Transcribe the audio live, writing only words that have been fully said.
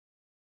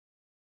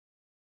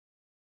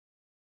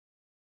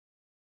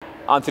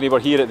Anthony, we're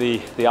here at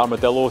the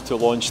Armadillo to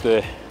launch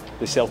the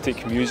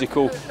Celtic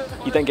Musical.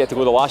 You didn't get to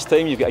go the last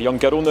time. You've got a young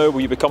girl now.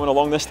 Will you be coming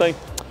along this time?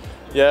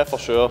 Yeah, for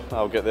sure.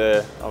 I'll get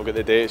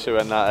the dates of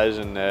when that is,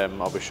 and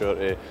I'll be sure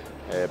to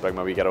bring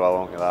my wee girl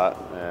along to that.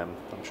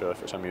 I'm sure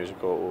if it's a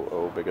musical,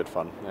 it'll be good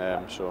fun.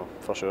 So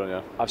for sure,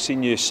 yeah. I've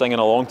seen you singing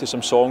along to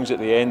some songs at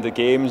the end of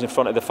games in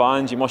front of the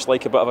fans. You must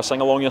like a bit of a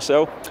sing along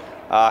yourself.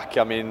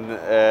 I mean,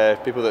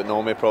 people that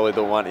know me probably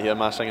don't want to hear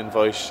my singing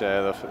voice.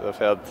 They've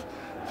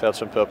heard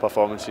some poor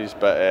performances,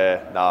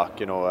 but nah,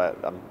 you know,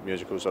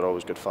 musicals are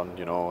always good fun.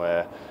 You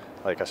know,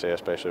 like I say,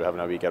 especially having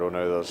a wee girl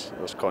now,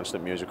 there's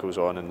constant musicals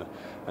on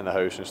in the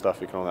house and stuff.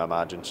 You can only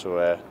imagine.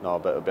 So no,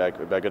 but it'll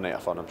be a good night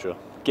of fun, I'm sure.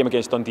 Game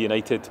against Dundee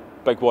United,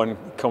 big one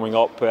coming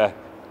up.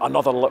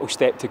 Another little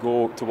step to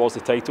go towards the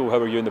title. How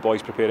are you and the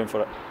boys preparing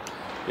for it?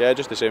 Yeah,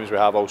 just the same as we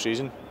have all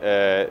season.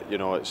 You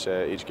know, it's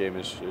each game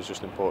is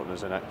just important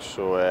as the next.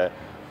 So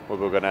we'll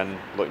be going in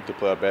looking to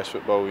play our best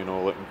football. You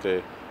know, looking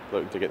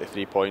to get the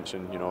 3 points,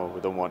 and you know,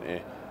 we don't want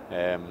to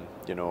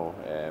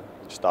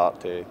start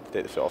to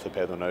take the foot off the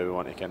pedal now. We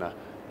want to kind of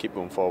keep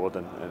going forward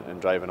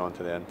and driving on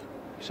to the end.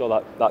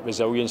 So that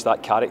resilience,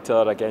 that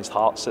character against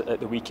Hearts at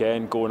the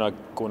weekend, going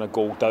a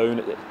goal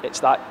down. It's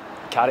that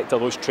character,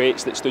 those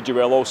traits that stood you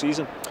well all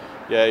season.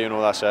 Yeah, you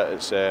know, that's it.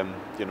 It's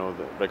you know,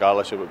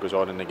 regardless of what goes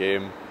on in the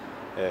game,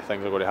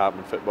 things are going to happen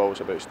in football.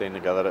 It's about staying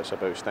together. It's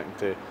about sticking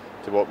to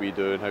what we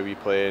do and how we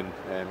play,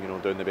 and you know,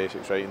 doing the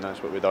basics right. And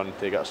that's what we've done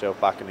to get ourselves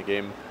back in the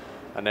game,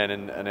 and then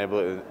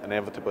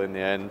inevitably in the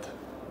end,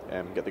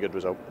 get the good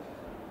result.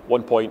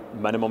 1 point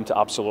minimum to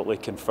absolutely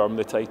confirm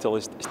the title.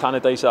 Is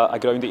Tannadice a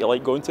ground that you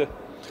like going to?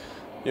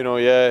 You know,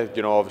 yeah.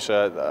 You know, obviously,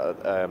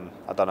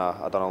 I done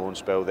a loan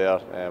spell there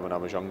when I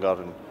was younger,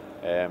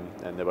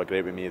 and they were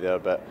great with me there.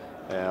 But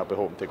I'll be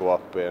hoping to go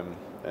up and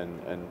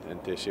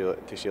to seal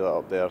it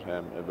up there.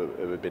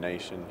 It would be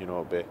nice, and you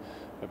know, it'd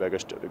be a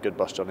good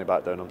bus journey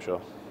back down, I'm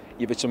sure.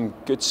 You've had some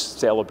good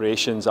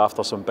celebrations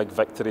after some big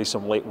victories,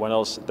 some late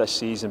winners this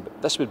season,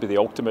 but this would be the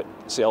ultimate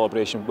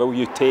celebration. Will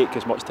you take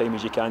as much time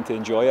as you can to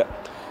enjoy it?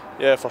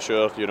 Yeah, for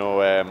sure. You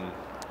know,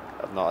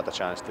 I've not had a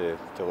chance to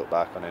look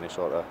back on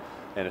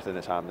anything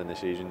that's happened in the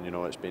season. You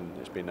know, it's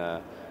been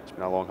a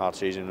long, hard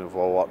season. We've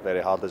all worked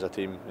very hard as a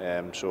team,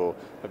 so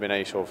it'd be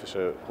nice.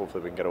 Hopefully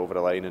we can get over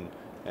the line,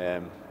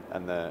 and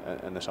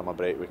in the summer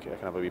break we can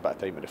have a wee bit of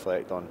time to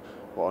reflect on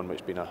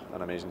what's been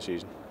an amazing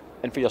season.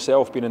 And for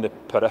yourself, being in the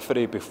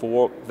periphery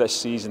before this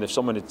season, if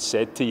someone had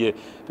said to you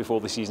before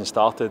the season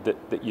started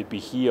that you'd be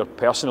here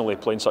personally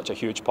playing such a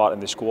huge part in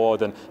the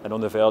squad and on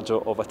the verge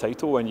of a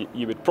title, and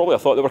you would probably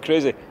have thought they were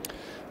crazy.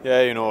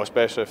 Yeah, you know,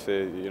 especially if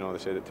they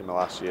said it to me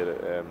last year.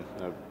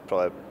 It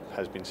probably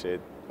has been said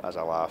as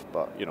a laugh,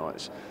 but you know,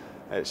 it's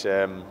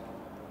I'm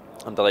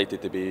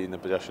delighted to be in the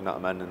position that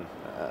I'm in, and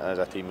as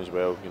a team as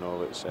well. You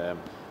know, it's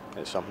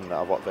something that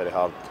I've worked very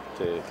hard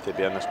to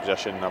be in this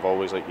position. I've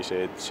always, like you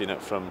said, seen it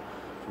from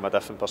a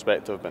different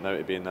perspective, but now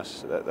to be in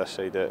this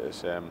side,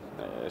 it's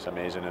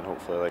amazing, and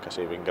hopefully, like I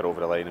say, we can get over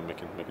the line and we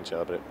can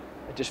celebrate.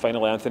 Just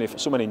finally, Anthony, for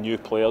so many new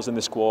players in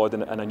the squad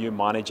and a new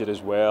manager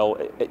as well,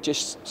 it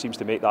just seems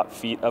to make that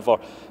feat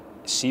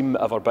seem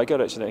ever bigger.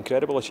 It's an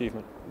incredible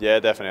achievement. Yeah,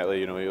 definitely.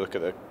 You know, you look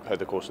at how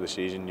the course of the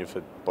season, you've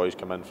had boys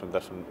come in from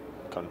different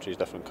countries,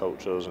 different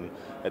cultures, and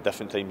at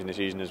different times in the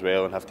season as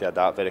well, and have to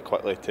adapt very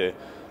quickly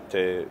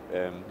to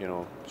you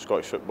know,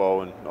 Scottish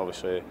football, and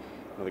obviously, you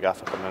know, the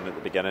gaffer coming in at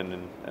the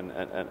beginning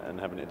and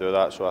having to do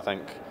that. So I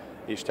think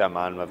each time,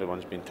 man,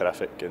 everyone's been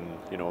terrific, and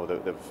you know,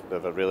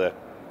 they've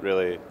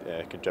really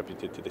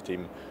contributed to the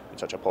team in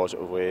such a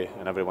positive way,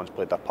 and everyone's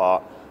played their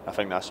part. I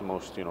think that's the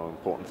most, you know,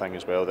 important thing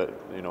as well, that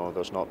you know,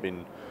 there's not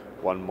been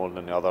one more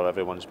than the other.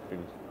 Everyone's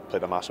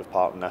played a massive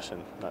part in this,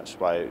 and that's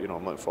why, you know,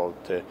 I'm looking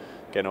forward to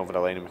getting over the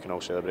line and we can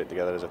all celebrate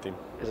together as a team.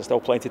 Is there still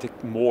plenty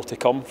more to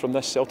come from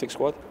this Celtic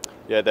squad?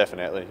 Yeah,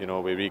 definitely. You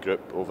know, we regroup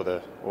over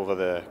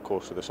the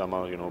course of the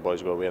summer. You know,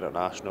 boys go away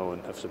international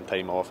and have some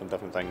time off and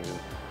different things, and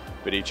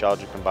we recharge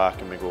and come back,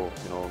 and we go,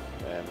 you know,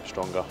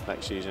 stronger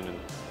next season, and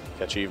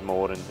to achieve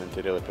more, and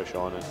to really push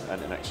on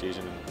into next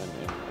season, and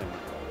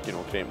you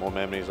know, create more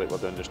memories like we're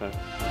doing just now.